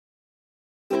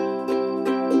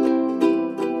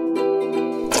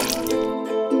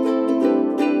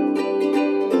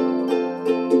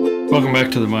Welcome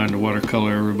back to the Mind of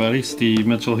Watercolor, everybody. Steve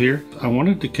Mitchell here. I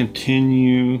wanted to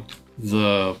continue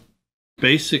the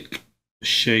basic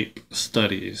shape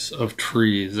studies of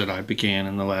trees that I began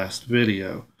in the last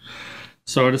video.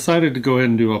 So I decided to go ahead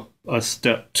and do a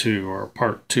step 2 or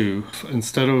part 2.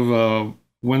 Instead of a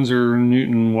Winsor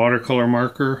Newton watercolor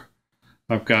marker,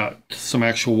 I've got some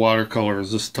actual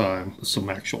watercolors this time. Some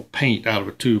actual paint out of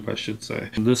a tube, I should say.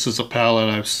 This is a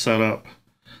palette I've set up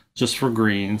just for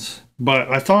greens.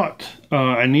 But I thought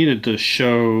I needed to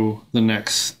show the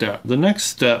next step. The next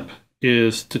step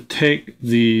is to take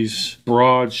these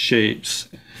broad shapes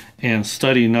and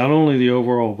study not only the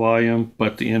overall volume,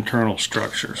 but the internal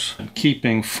structures,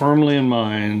 keeping firmly in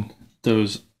mind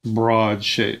those broad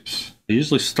shapes. I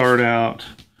usually start out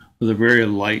with a very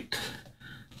light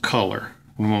color.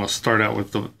 I want to start out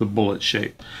with the bullet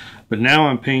shape. But now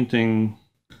I'm painting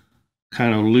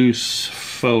kind of loose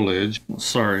foliage.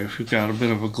 Sorry if you've got a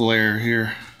bit of a glare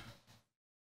here.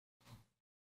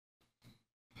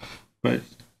 But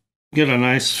get a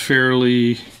nice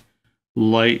fairly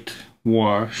light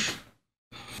wash.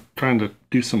 Trying to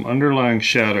do some underlying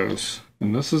shadows.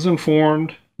 And this is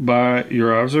informed by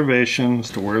your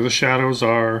observations to where the shadows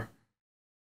are.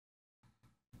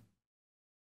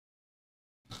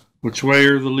 Which way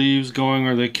are the leaves going?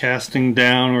 Are they casting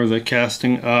down or are they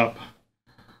casting up?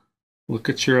 Look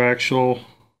at your actual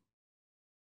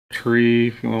tree.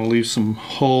 If you want to leave some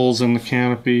holes in the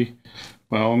canopy,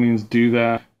 by all means do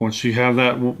that. Once you have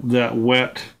that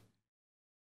wet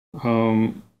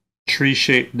tree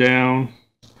shape down,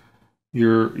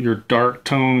 your dark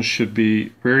tones should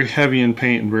be very heavy in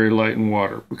paint and very light in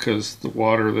water, because the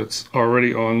water that's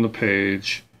already on the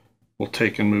page will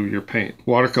take and move your paint.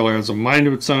 Watercolor has a mind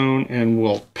of its own and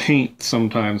will paint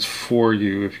sometimes for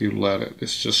you if you let it.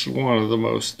 It's just one of the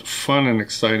most fun and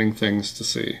exciting things to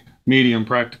see. Medium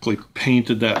practically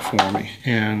painted that for me.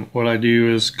 And what I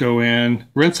do is go in,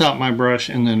 rinse out my brush,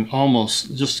 and then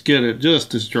almost just get it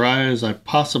just as dry as I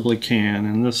possibly can.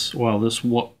 And this, while this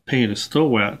paint is still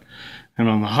wet, and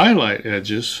on the highlight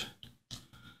edges,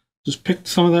 just pick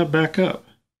some of that back up.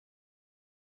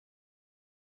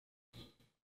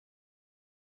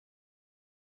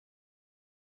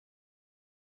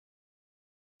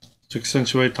 To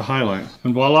accentuate the highlight.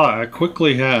 And voila, I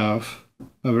quickly have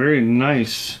a very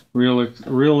nice,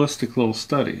 realistic little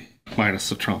study. Minus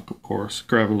the trunk, of course.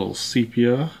 Grab a little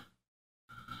sepia.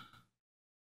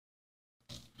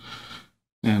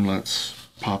 And let's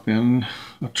pop in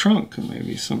a trunk and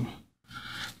maybe some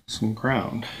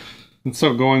ground. And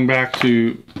so going back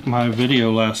to my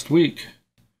video last week,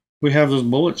 we have this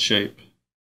bullet shape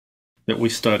that we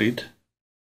studied.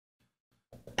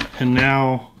 And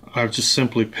now I've just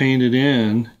simply painted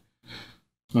in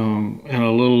a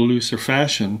little looser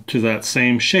fashion to that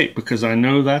same shape, because I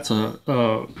know that's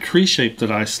a tree shape that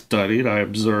I studied, I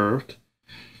observed.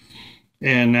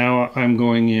 And now I'm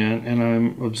going in and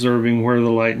I'm observing where the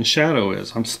light and shadow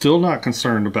is. I'm still not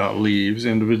concerned about leaves,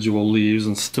 individual leaves,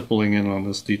 and stippling in on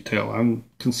this detail. I'm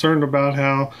concerned about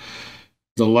how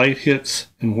the light hits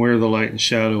and where the light and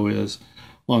shadow is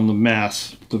on the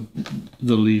mass,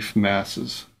 the leaf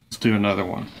masses. Let's do another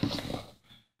one.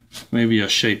 Maybe a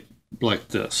shape like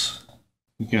this.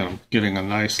 Again, I'm getting a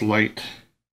nice light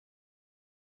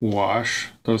wash.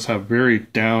 Those have very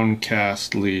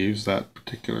downcast leaves, that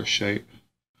particular shape.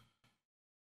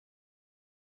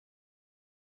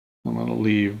 I'm going to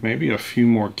leave maybe a few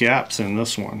more gaps in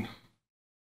this one.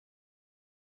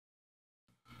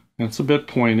 It's a bit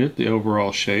pointed, the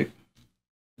overall shape.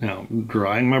 Now, I'm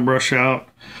drying my brush out,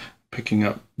 picking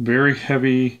up very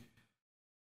heavy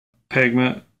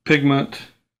pigment.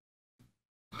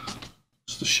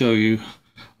 Just to show you,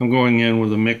 I'm going in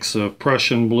with a mix of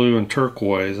Prussian blue and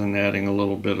turquoise and adding a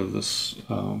little bit of this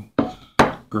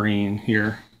green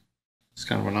here. It's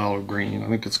kind of an olive green, I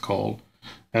think it's called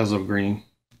Azo green.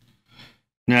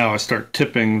 Now I start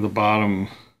tipping the bottom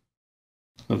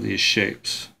of these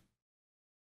shapes.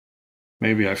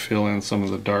 Maybe I fill in some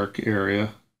of the dark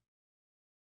area.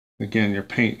 Again, your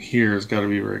paint here has got to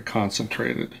be very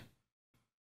concentrated.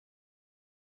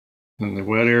 And the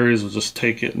wet areas will just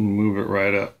take it and move it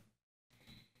right up.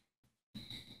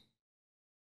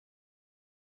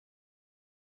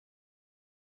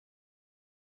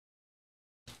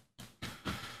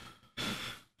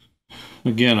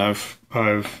 Again,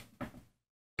 I've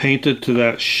painted to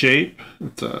that shape.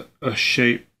 It's a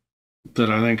shape that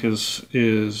I think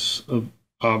is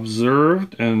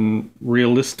observed and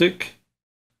realistic.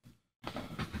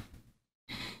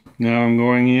 Now I'm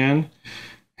going in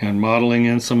and modeling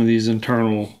in some of these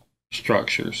internal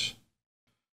structures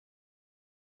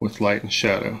with light and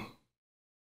shadow.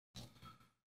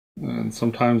 And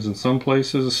sometimes in some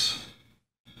places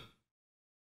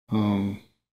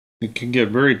it can get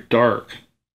very dark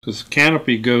because the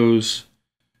canopy goes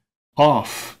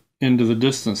off into the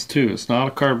distance too. It's not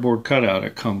a cardboard cutout.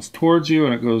 It comes towards you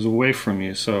and it goes away from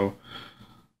you. So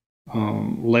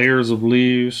layers of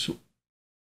leaves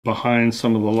behind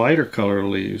some of the lighter color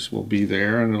leaves will be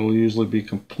there, and it'll usually be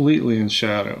completely in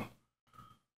shadow.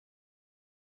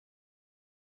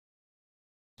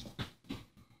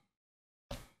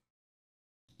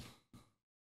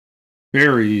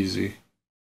 Very easy.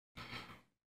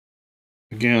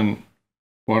 Again,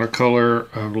 watercolor,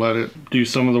 I've let it do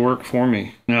some of the work for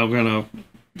me. Now I'm gonna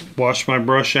wash my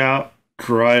brush out,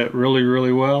 dry it really,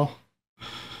 really well.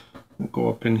 I'll go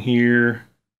up in here,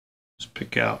 just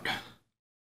pick out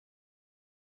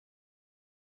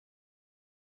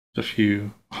a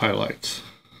few highlights.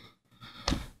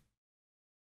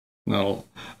 That'll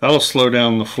slow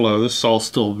down the flow. This is all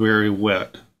still very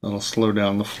wet. That'll slow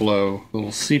down the flow. A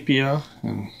little sepia,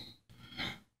 and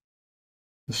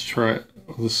let's try it.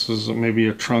 This is maybe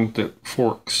a trunk that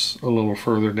forks a little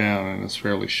further down and it's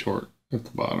fairly short at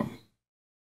the bottom.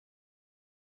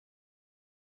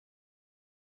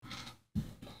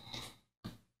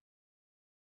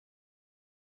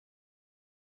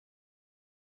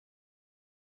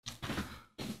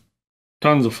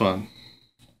 Tons of fun.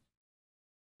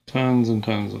 Tons and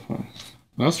tons of fun.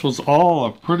 This was all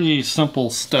a pretty simple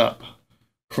step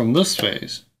from this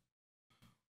phase.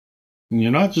 And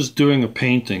you're not just doing a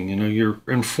painting, you know, you're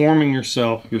informing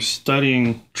yourself, you're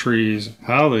studying trees,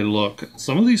 how they look.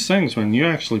 Some of these things, when you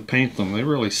actually paint them, they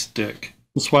really stick.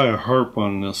 That's why I harp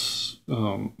on this,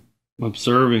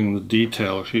 observing the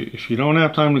detail. If you don't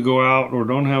have time to go out or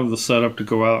don't have the setup to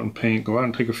go out and paint, go out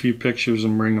and take a few pictures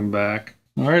and bring them back.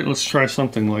 All right, let's try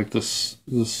something like this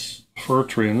fir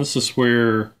tree. And this is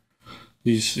where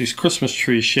these Christmas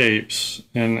tree shapes,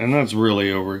 and that's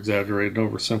really over-exaggerated,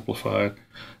 oversimplified,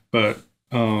 but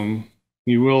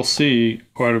you will see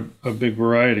quite a big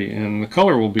variety, and the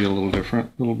color will be a little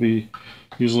different. It'll be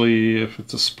usually, if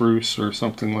it's a spruce or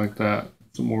something like that,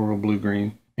 it's more of a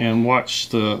blue-green. And watch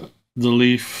the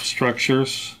leaf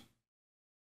structures.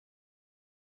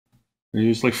 They're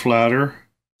usually flatter,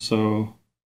 so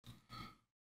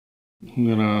I'm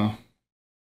gonna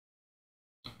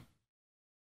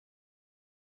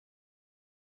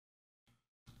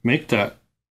make that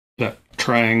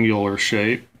triangular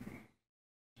shape.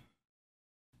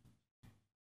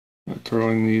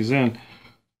 Throwing these in.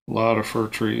 A lot of fir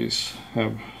trees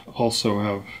also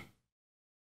have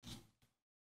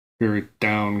very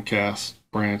downcast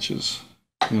branches.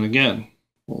 And again,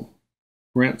 we'll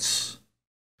rinse,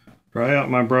 dry out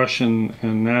my brush, and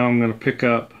now I'm going to pick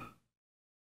up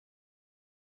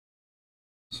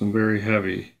some very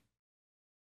heavy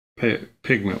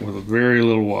pigment with very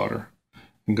little water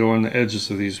and go on the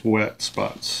edges of these wet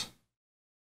spots.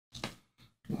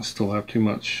 I still have too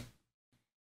much.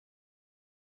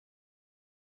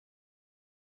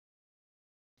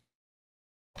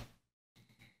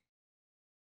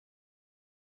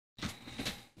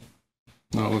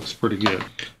 That looks pretty good.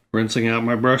 Rinsing out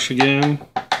my brush again,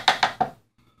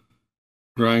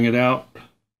 drying it out as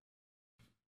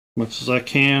much as I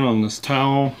can on this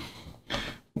towel.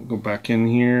 I'll go back in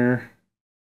here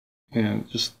and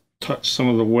just touch some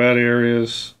of the wet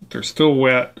areas. If they're still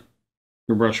wet,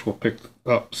 your brush will pick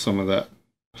up some of that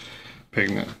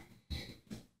pigment.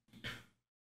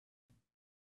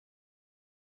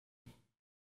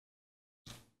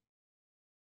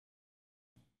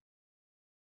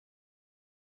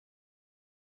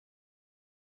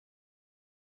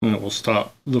 And it will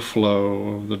stop the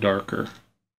flow of the darker.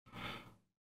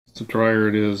 The drier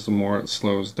it is, the more it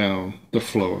slows down the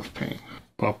flow of paint.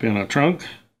 Pop in a trunk.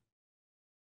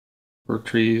 Fir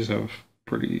trees have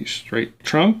pretty straight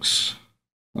trunks,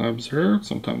 I observed.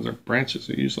 Sometimes their branches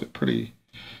are usually pretty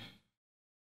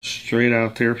straight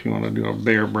out there if you want to do a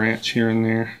bare branch here and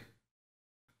there.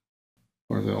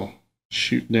 Or they'll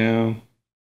shoot down.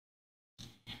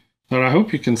 But I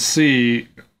hope you can see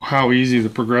how easy the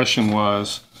progression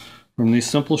was from these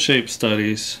simple shape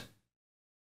studies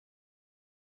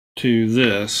to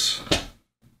this.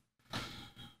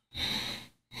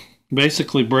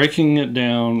 Basically breaking it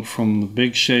down from the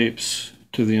big shapes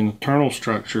to the internal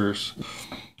structures.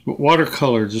 But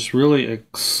watercolor just really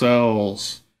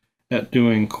excels at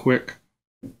doing quick,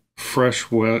 fresh,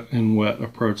 wet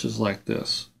approaches like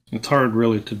this. It's hard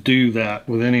really to do that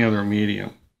with any other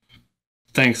medium.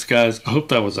 Thanks, guys. I hope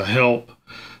that was a help.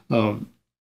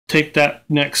 Take that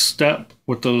next step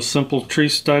with those simple tree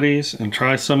studies and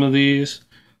try some of these.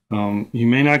 You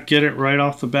may not get it right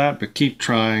off the bat, but keep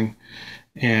trying,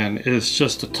 and it's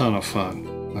just a ton of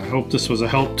fun. I hope this was a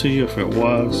help to you. If it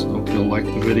was, I hope you'll like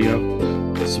the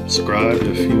video. Subscribe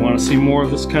if you want to see more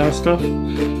of this kind of stuff.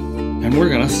 And we're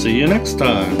going to see you next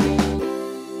time.